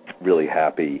 really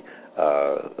happy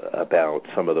about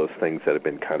some of those things that have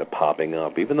been kind of popping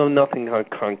up. Even though nothing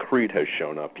concrete has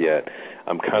shown up yet,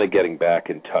 I'm kind of getting back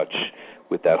in touch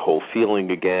with that whole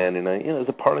feeling again. And there's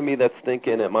a part of me that's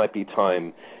thinking it might be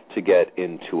time to get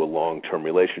into a long-term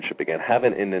relationship again.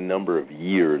 Haven't in a number of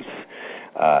years.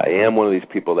 I am one of these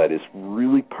people that is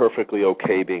really perfectly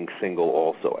okay being single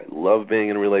also. I love being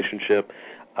in a relationship.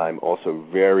 I'm also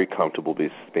very comfortable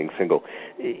being single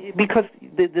because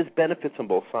there's benefits on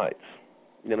both sides.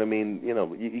 You know what I mean?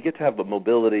 You get to have the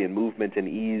mobility and movement and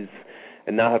ease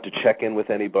and not have to check in with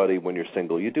anybody when you're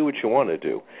single. You do what you want to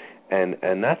do,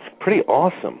 and that's pretty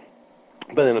awesome.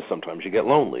 But then sometimes you get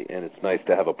lonely, and it's nice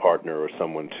to have a partner or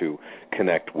someone to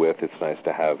connect with. It's nice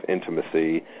to have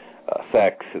intimacy,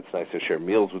 sex. It's nice to share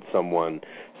meals with someone.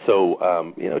 So,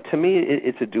 to me,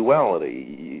 it's a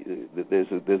duality. There's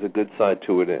a good side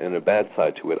to it and a bad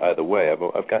side to it either way.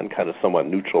 I've gotten kind of somewhat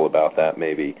neutral about that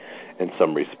maybe in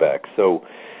some respects. So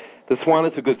the swan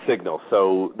is a good signal.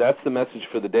 So that's the message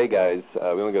for the day, guys.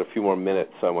 We only got a few more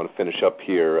minutes, so I want to finish up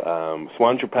here.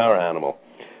 Swan's your power animal.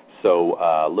 So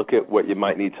look at what you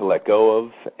might need to let go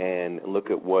of and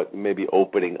look at what may be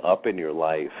opening up in your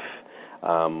life.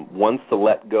 Once the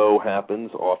let go happens,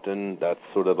 often that's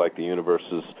sort of like the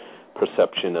universe's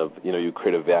perception of, you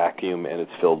create a vacuum and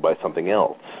it's filled by something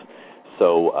else.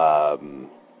 So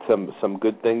some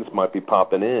good things might be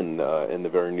popping in the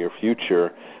very near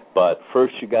future, but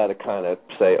first you got to kind of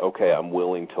say, okay, I'm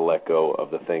willing to let go of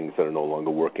the things that are no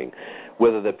longer working,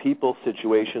 whether they're people,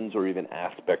 situations, or even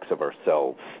aspects of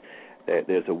ourselves.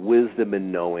 There's a wisdom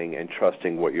in knowing and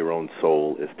trusting what your own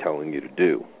soul is telling you to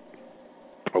do.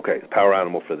 Okay, power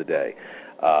animal for the day.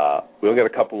 We only got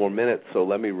a couple more minutes, so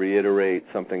let me reiterate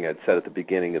something I'd said at the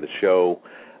beginning of the show.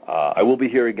 I will be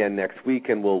here again next week,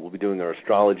 and we'll be doing our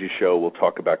astrology show. We'll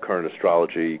talk about current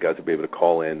astrology. You guys will be able to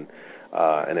call in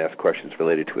and ask questions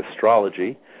related to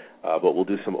astrology, but we'll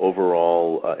do some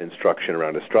overall instruction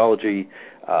around astrology.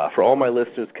 For all my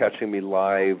listeners catching me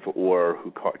live or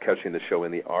who catching the show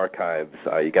in the archives,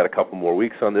 you got a couple more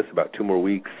weeks on this, about 2 more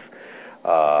weeks.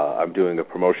 I'm doing a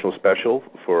promotional special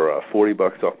for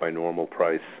 $40 off my normal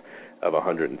price of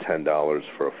 $110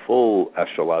 for a full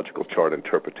astrological chart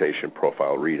interpretation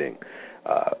profile reading.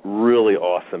 Really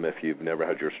awesome if you've never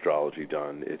had your astrology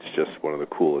done. It's just one of the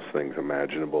coolest things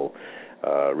imaginable.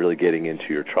 Really getting into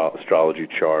your astrology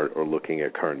chart or looking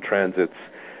at current transits.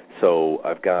 So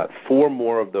I've got 4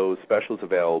 more of those specials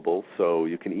available, so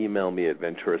you can email me at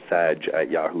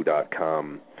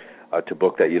venturasag@yahoo.com to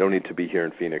book that. You don't need to be here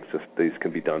in Phoenix. These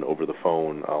can be done over the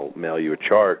phone. I'll mail you a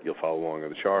chart. You'll follow along on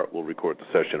the chart. We'll record the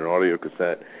session in audio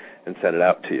cassette and send it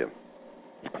out to you.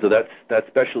 So that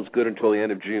special is good until the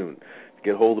end of June.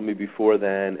 Get hold of me before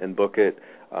then and book it.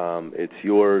 It's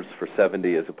yours for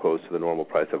 $70 as opposed to the normal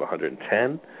price of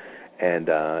 $110. And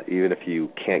even if you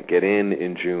can't get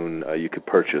in June, you could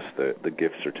purchase the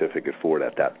gift certificate for it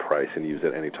at that price and use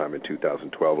it anytime in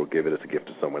 2012 or give it as a gift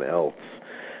to someone else,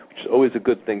 which is always a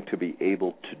good thing to be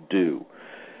able to do.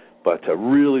 But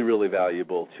really, really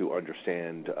valuable to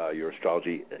understand your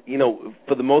astrology.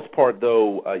 For the most part,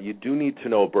 though, you do need to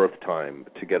know a birth time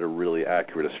to get a really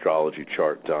accurate astrology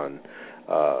chart done,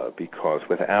 because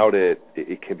without it,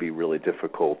 it can be really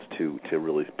difficult to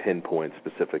really pinpoint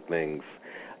specific things.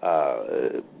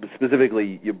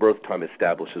 Specifically, your birth time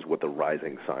establishes what the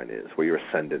rising sign is, where your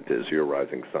ascendant is, your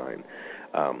rising sign.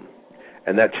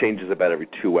 And that changes about every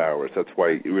 2 hours. That's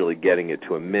why really getting it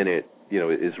to a minute,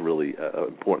 is really an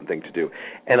important thing to do.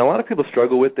 And a lot of people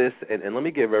struggle with this, and let me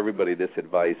give everybody this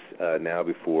advice now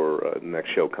before the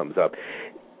next show comes up.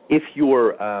 If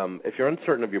you're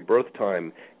uncertain of your birth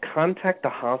time, contact the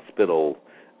hospital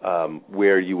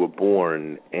where you were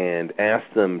born and ask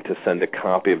them to send a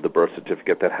copy of the birth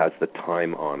certificate that has the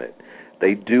time on it.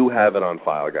 They do have it on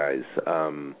file, guys.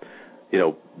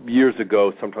 Years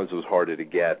ago, sometimes it was harder to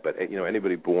get, but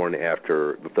anybody born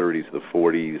after the 30s or the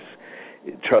 40s,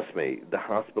 trust me, the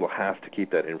hospital has to keep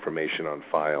that information on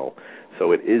file.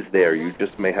 So it is there. You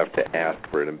just may have to ask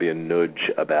for it and be a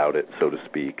nudge about it, so to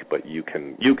speak, but you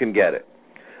can get it.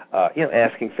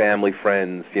 Asking family,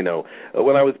 friends,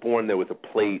 when I was born, there was a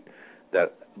plate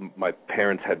that my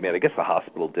parents had made. I guess the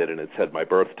hospital did, and it said my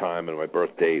birth time and my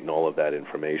birth date and all of that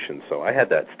information. So I had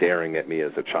that staring at me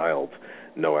as a child.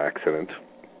 No accident.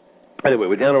 Anyway,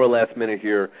 we're down to our last minute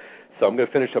here, so I'm going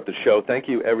to finish up the show. Thank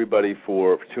you, everybody,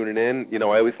 for tuning in.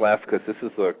 I always laugh because this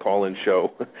is a call-in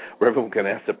show where everyone can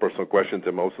ask their personal questions,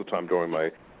 and most of the time during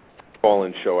my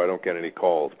call-in show I don't get any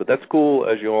calls. But that's cool.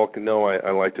 As you all can know,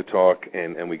 I like to talk,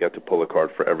 and we got to pull a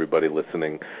card for everybody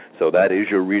listening. So that is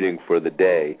your reading for the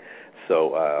day.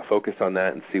 So focus on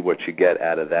that and see what you get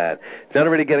out of that. If you're not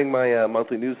already getting my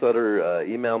monthly newsletter,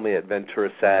 email me at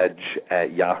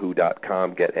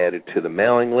venturasag@yahoo.com. Get added to the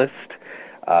mailing list.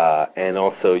 And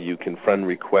also you can friend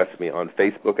request me on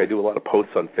Facebook. I do a lot of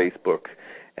posts on Facebook,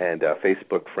 and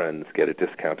Facebook friends get a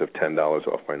discount of $10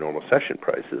 off my normal session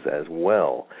prices as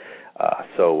well.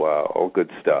 So all good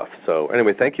stuff. So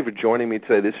anyway, thank you for joining me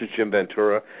today. This is Jim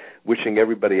Ventura, wishing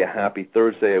everybody a happy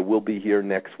Thursday. I will be here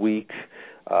next week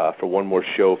for one more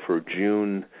show for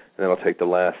June, and then I'll take the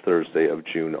last Thursday of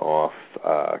June off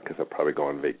because I'll probably go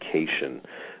on vacation.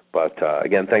 But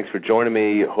again, thanks for joining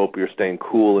me. Hope you're staying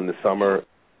cool in the summer.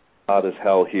 Hot as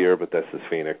hell here, but this is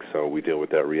Phoenix, so we deal with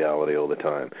that reality all the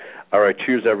time. All right,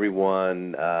 cheers,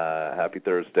 everyone. Happy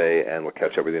Thursday, and we'll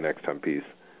catch up with you next time. Peace.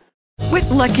 With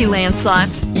Lucky Land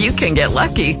Slots, you can get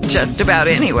lucky just about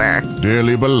anywhere.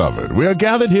 Dearly beloved, we are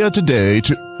gathered here today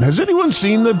to... Has anyone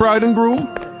seen the bride and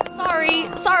groom?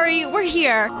 Sorry, we're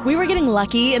here. We were getting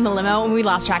lucky in the limo and we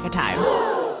lost track of time.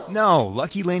 No,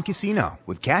 Lucky Land Casino,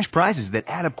 with cash prizes that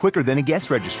add up quicker than a guest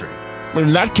registry.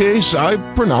 In that case, I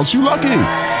pronounce you lucky.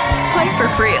 Play for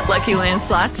free at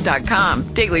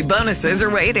LuckyLandSlots.com. Daily bonuses are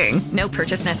waiting. No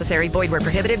purchase necessary. Void where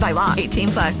prohibited by law.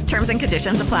 18+. Terms and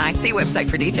conditions apply. See website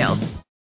for details.